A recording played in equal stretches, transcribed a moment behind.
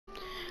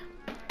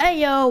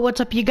Hey yo,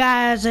 what's up you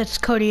guys? It's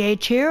Cody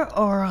H here,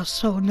 or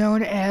also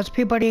known as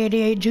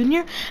Peabody88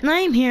 Jr. And I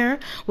am here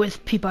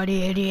with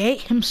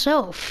Peabody88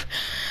 himself.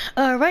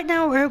 Right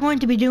now we're going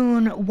to be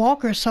doing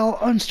Walker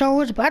Assalt on Star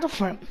Wars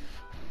Battlefront.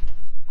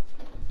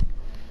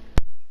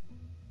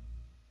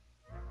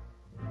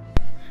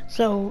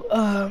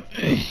 So,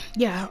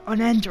 yeah, on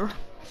Ender.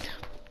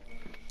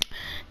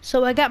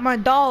 So I got my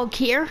dog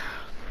here.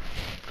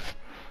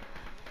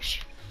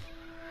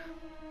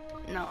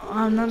 No,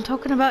 I'm not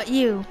talking about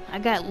you. I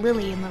got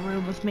Lily in the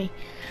room with me.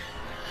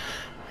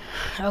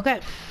 Okay.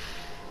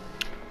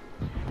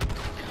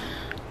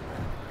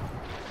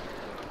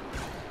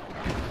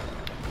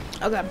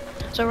 Okay.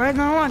 So right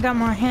now I got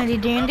my handy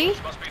dandy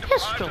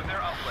pistol. Stay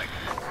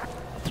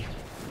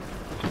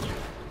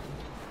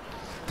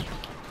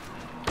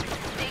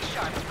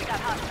sharp. We got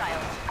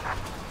hostiles.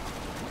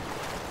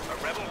 A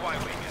rebel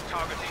Y-wing is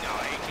targeting our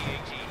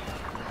AT-AT.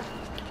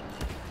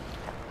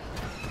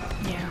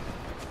 Yeah.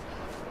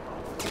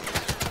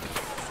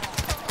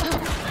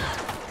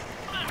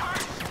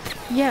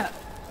 Yeah.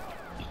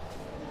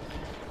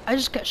 I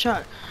just got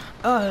shot.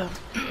 Hold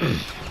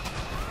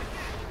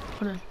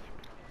on.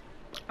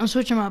 I'm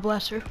switching my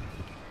blaster.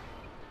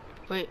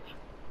 Wait.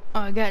 Oh,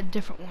 I got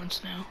different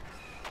ones now.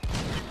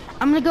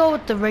 I'm gonna go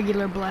with the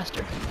regular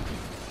blaster.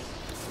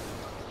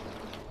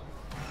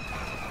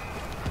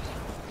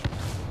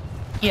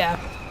 Yeah.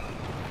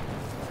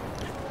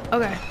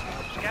 Okay.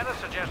 Scanner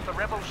suggests the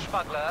rebel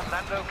smuggler,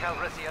 Lando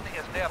Calrissian,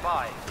 is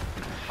nearby.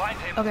 Find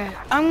him. Okay,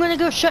 I'm gonna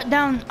go shut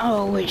down.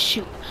 Oh wait,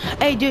 shoot.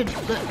 Hey, dude,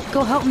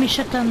 go help me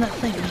shut down that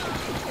thing.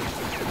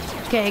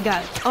 Okay, I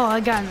got it. Oh, I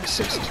got an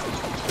assist. An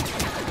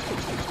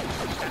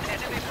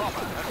enemy bomber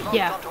has locked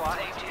Yeah. onto our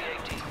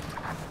AT-AT.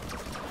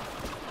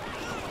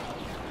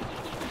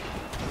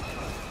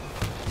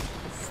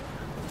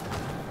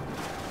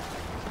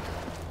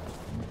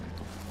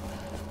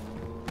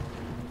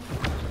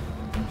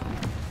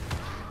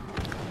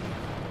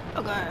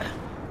 Okay.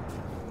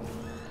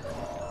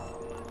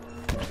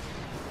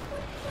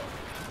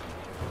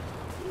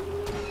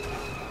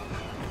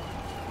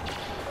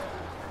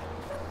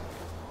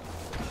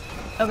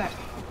 Okay.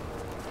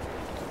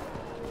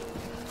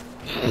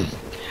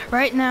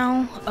 Right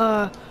now,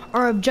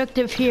 our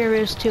objective here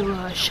is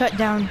to shut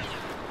down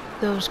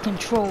those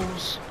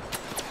controls.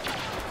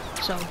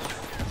 So,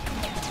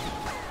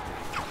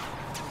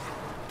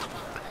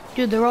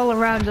 dude, they're all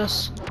around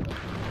us.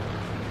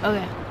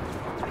 Okay.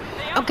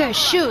 Okay,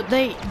 shoot,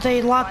 they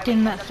locked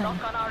in that thing.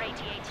 Lock on our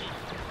AT-AT.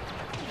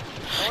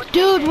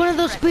 Dude, one of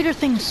those speeder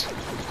things.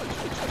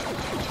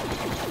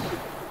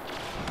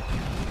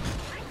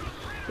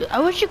 I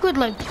wish you could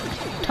like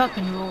tuck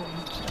and roll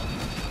and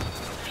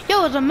stuff.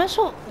 Yo, is a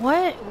missile?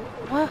 What?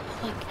 What?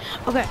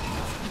 Like, okay.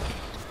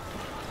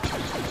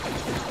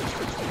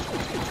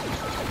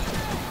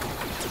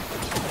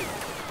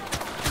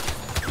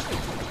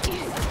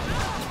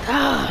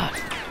 Ah.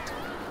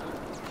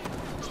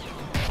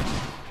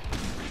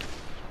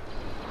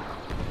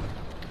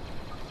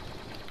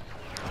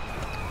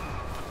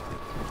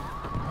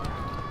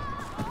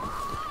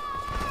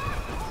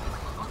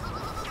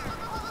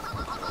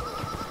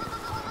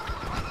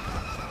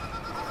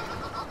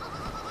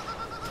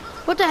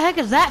 What the heck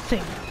is that thing?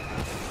 A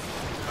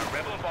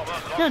rebel bomber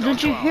locked No, don't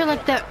onto you our hear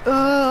like that?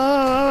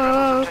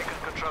 taken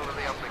control of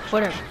the uplink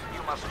Whatever. station.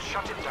 You must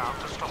shut it down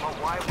to stop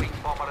a Y-wing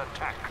bomber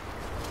attack.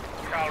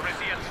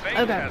 Calrissian's fate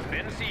Okay. has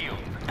been sealed.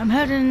 I'm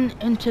heading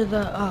into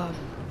the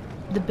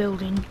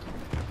building.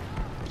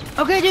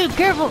 Okay, dude,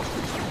 careful!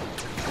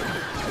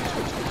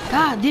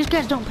 God, these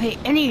guys don't pay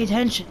any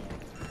attention.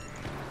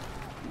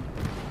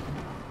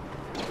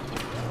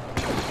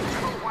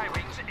 Rebel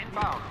Y-wings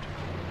inbound.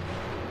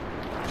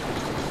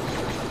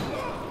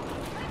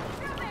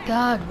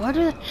 God, why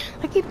do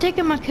I keep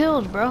taking my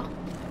kills, bro?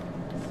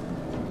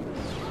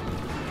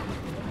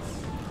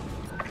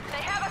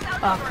 They have us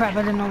out. Oh crap,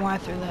 I didn't know why I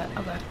threw that.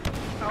 Okay.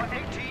 Our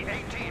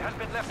AT-AT has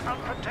been left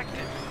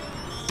unprotected.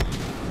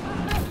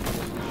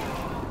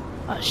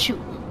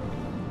 Shoot.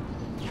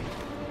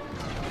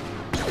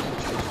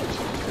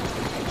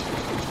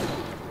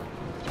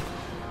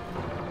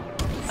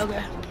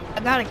 Okay, I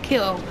got a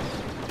kill.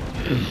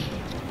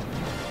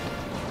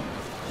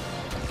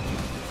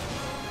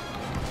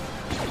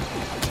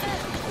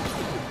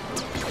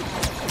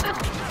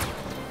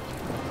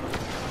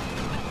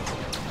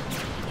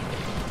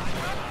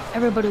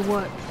 Everybody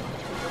what?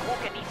 The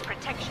Walker needs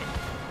protection.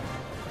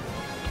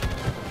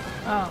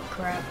 Oh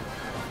crap.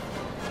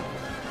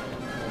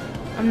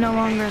 I'm no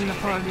longer in the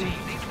party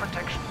Needs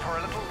protection for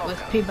a little with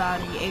longer.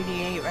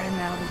 Peabody88 right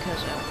now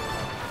because of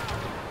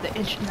the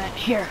internet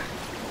here.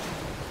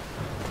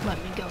 Let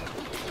me go.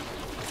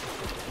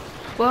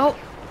 Well,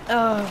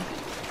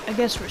 I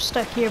guess we're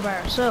stuck here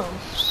by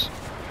ourselves.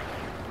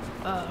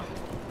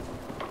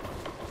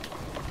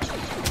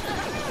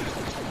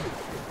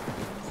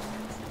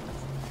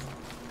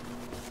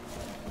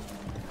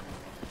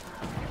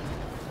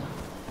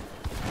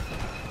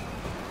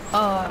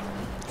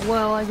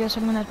 Well, I guess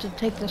I'm gonna have to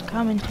take this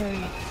commentary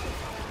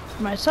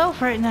for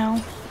myself right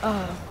now.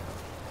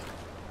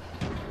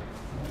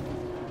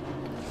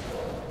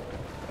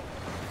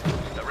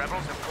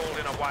 rebels have called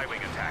in a Y-wing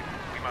attack.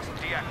 We must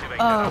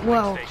deactivate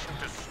well, their station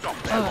to stop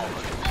their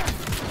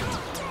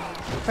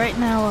bombers. Right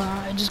now,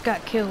 I just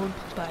got killed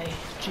by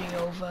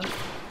Jehovah.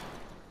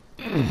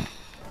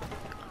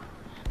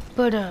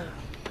 But, I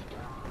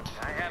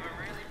have a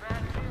really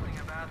bad feeling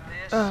about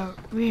this.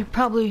 we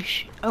probably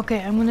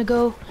okay, I'm gonna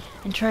go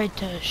and try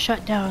to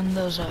shut down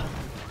those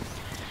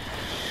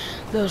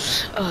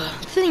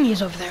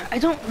thingies over there. I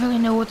don't really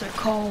know what they're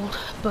called,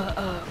 but,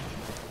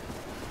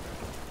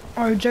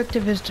 our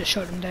objective is to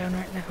shut them down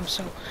right now,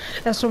 so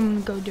that's what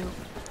I'm gonna go do.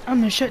 I'm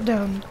gonna shut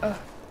down,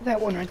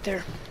 that one right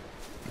there.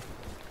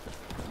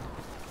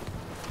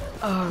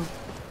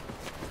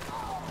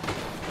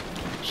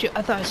 Shoot,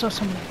 I thought I saw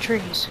some in the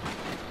trees.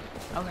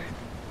 Okay.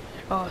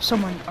 Oh,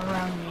 someone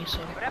around me, so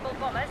Rebel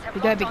bombers have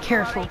we gotta be locked onto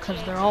careful our because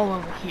they're AT-AT. all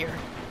over here.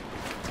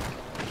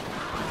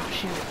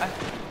 Shoot,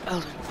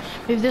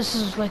 maybe this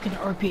is like an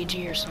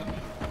RPG or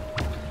something.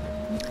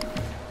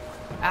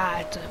 Ah,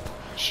 it's a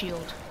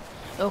shield.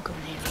 It'll come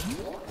in handy.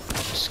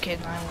 Just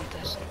kidding, I want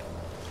this.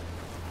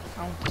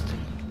 I want this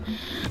thing.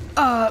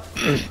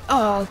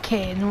 Oh,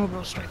 okay, an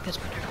orbital strike, that's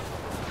better.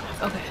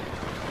 Okay.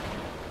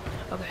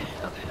 Okay.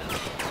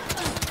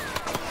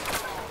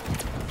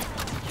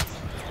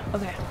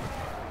 Okay.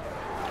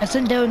 I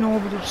sent down an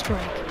orbital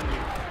strike.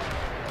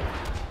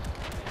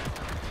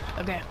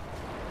 Okay.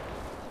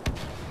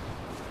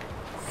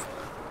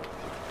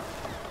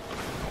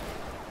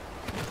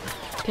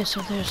 Okay,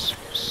 so there's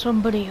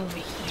somebody over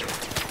here.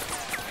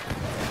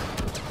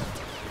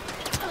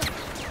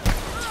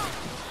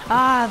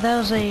 Ah, that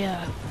was a,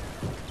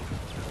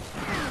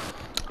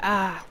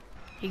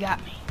 he got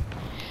me.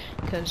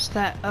 Because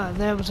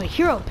there was a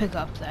hero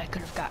pickup that I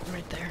could have gotten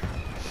right there.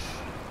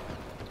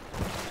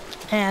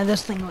 And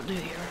this thing will do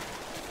here.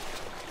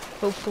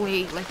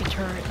 Hopefully, like a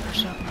turret or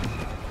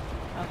something.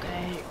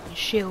 Okay,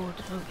 shield,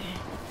 okay.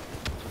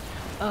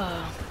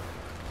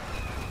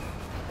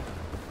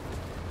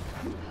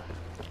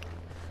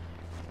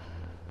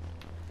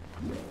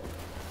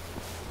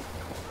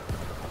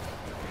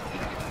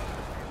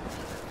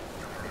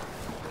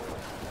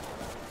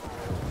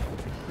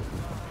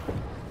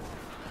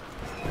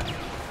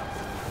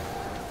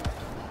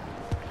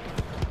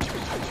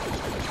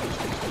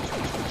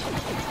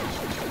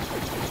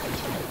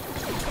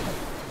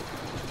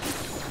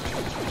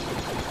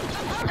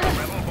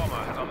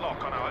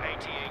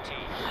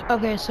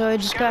 Okay, so I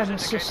just got an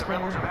assist there.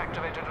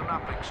 Activated an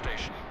uplink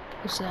station.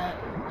 What's that?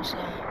 What's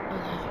that?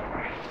 Okay.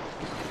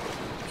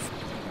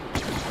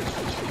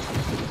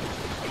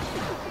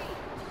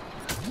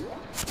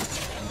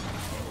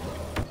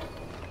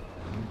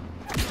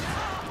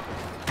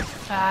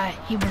 Ah,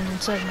 he went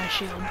inside my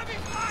shield.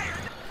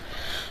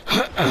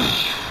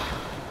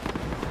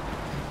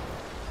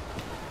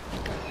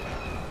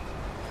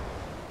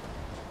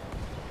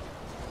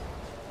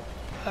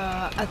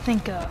 I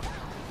think,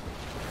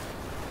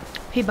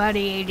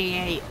 Peabody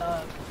 88,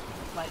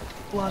 like,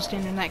 lost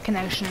internet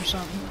connection or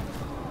something.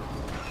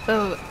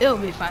 Oh, it'll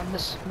be fine.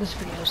 This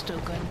video is still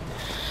good.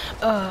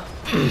 Okay.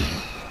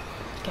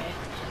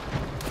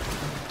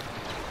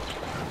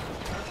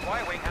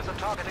 Y-wing has a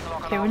targeting lock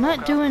on Okay, our we're not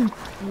Walker. doing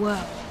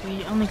well.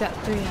 We only got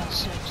 3 out of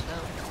 6,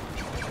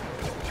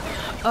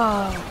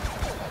 though.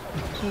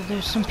 So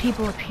there's some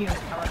people up here.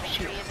 Our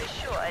victory is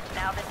assured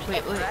now that the Wait.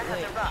 Emperor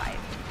has arrived.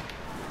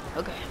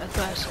 Okay, I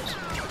thought I saw some.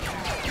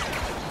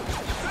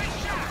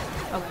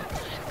 Okay,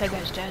 that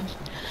guy's dead.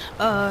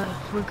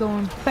 We're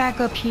going back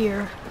up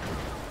here.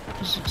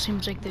 Cause it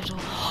seems like there's a...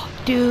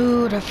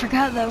 Dude, I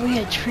forgot that we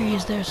had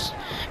trees. There's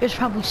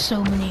probably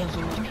so many of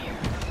them up here.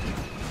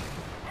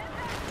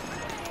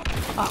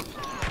 Oh,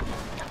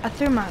 I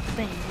threw my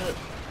thing, but...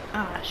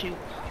 Ah, shoot.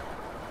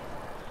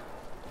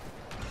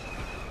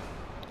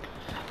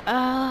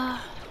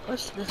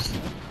 What's this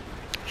thing?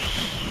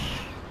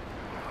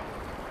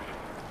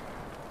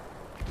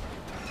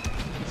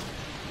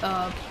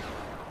 Okay,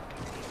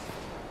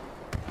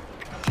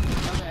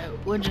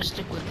 we'll just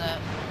stick with that.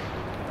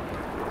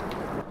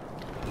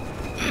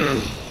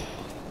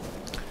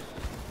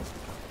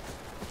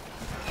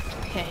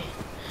 Okay.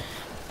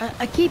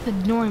 I keep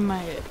ignoring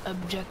my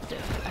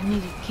objective. I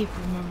need to keep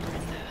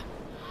remembering that.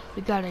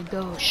 We gotta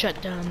go shut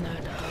down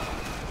that,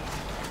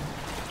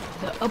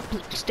 the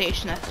uplink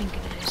station, I think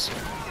it is.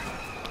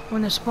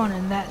 When they're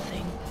spawning that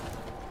thing.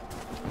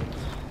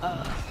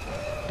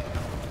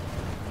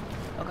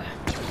 Okay.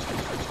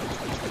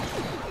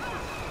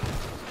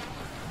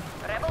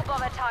 Rebel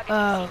bomber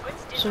targeting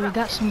sequence So we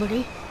got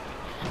somebody.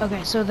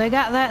 Okay, so they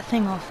got that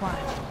thing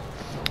offline.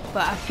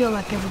 But I feel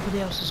like everybody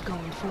else is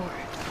going for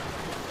it.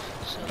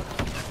 So,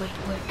 wait,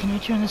 can you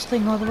turn this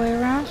thing all the way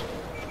around?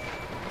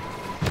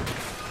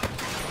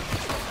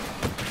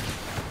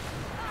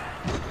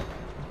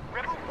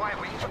 Rebel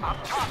Y-wings are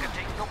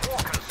targeting the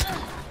walkers.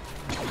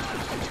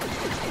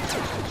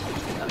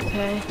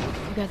 Okay,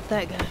 we got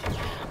that guy.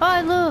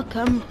 Oh, look,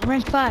 I'm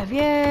rank 5,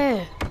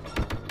 yeah!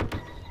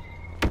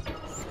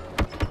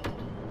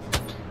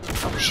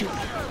 Oh, shoot.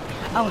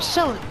 I was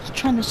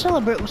trying to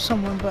celebrate with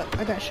someone, but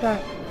I got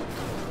shot.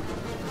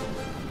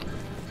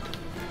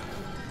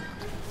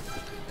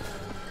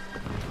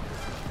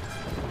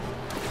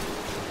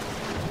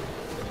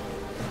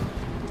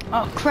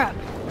 Oh crap.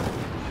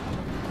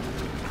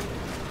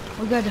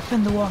 We gotta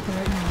defend the walker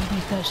right now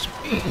because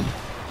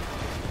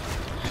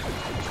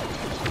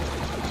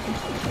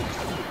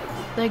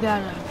they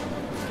gotta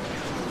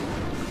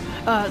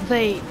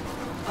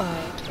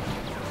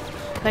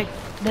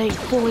they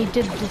fully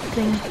did the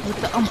thing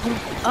with the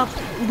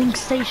uplink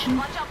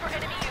station.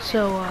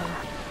 So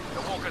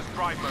The Walker's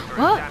drive motor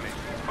what? is damaged.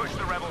 Push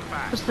the rebels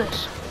back. What's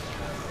this?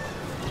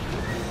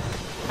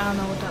 I don't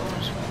know what that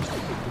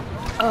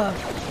was.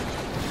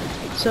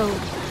 So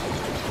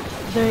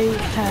they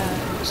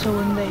have,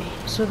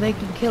 so they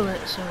can kill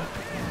it,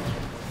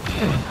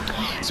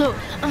 so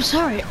I'm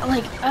sorry,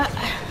 like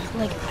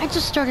I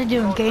just started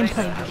doing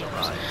gameplay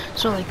videos,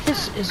 so like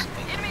this is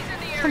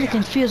kind of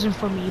confusing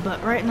for me,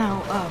 but right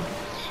now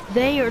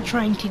they are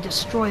trying to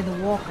destroy the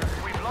walker,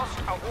 We've lost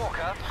a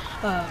Walker.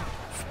 but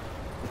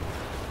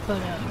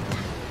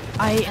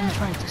I am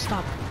trying to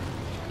stop it.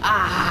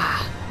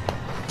 Ah.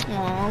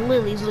 Aw,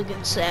 Lily's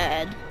looking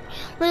sad.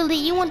 Lily,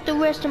 you want the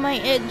rest of my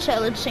egg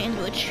salad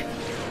sandwich?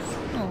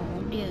 Oh,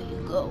 there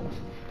you go.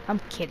 I'm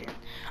kidding.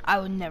 I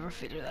would never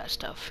figure that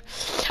stuff.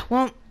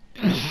 Well,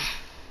 I'm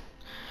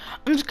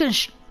just gonna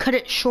cut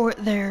it short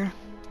there.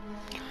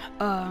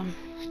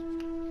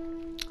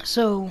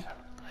 So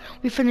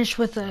we finished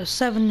with a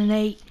 7 and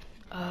 8.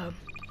 As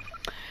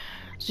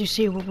you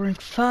see, we're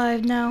ranked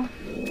 5 now.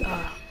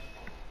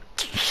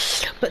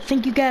 But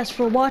thank you guys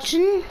for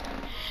watching.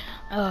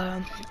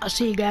 I'll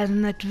see you guys in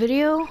the next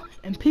video,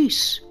 and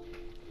peace.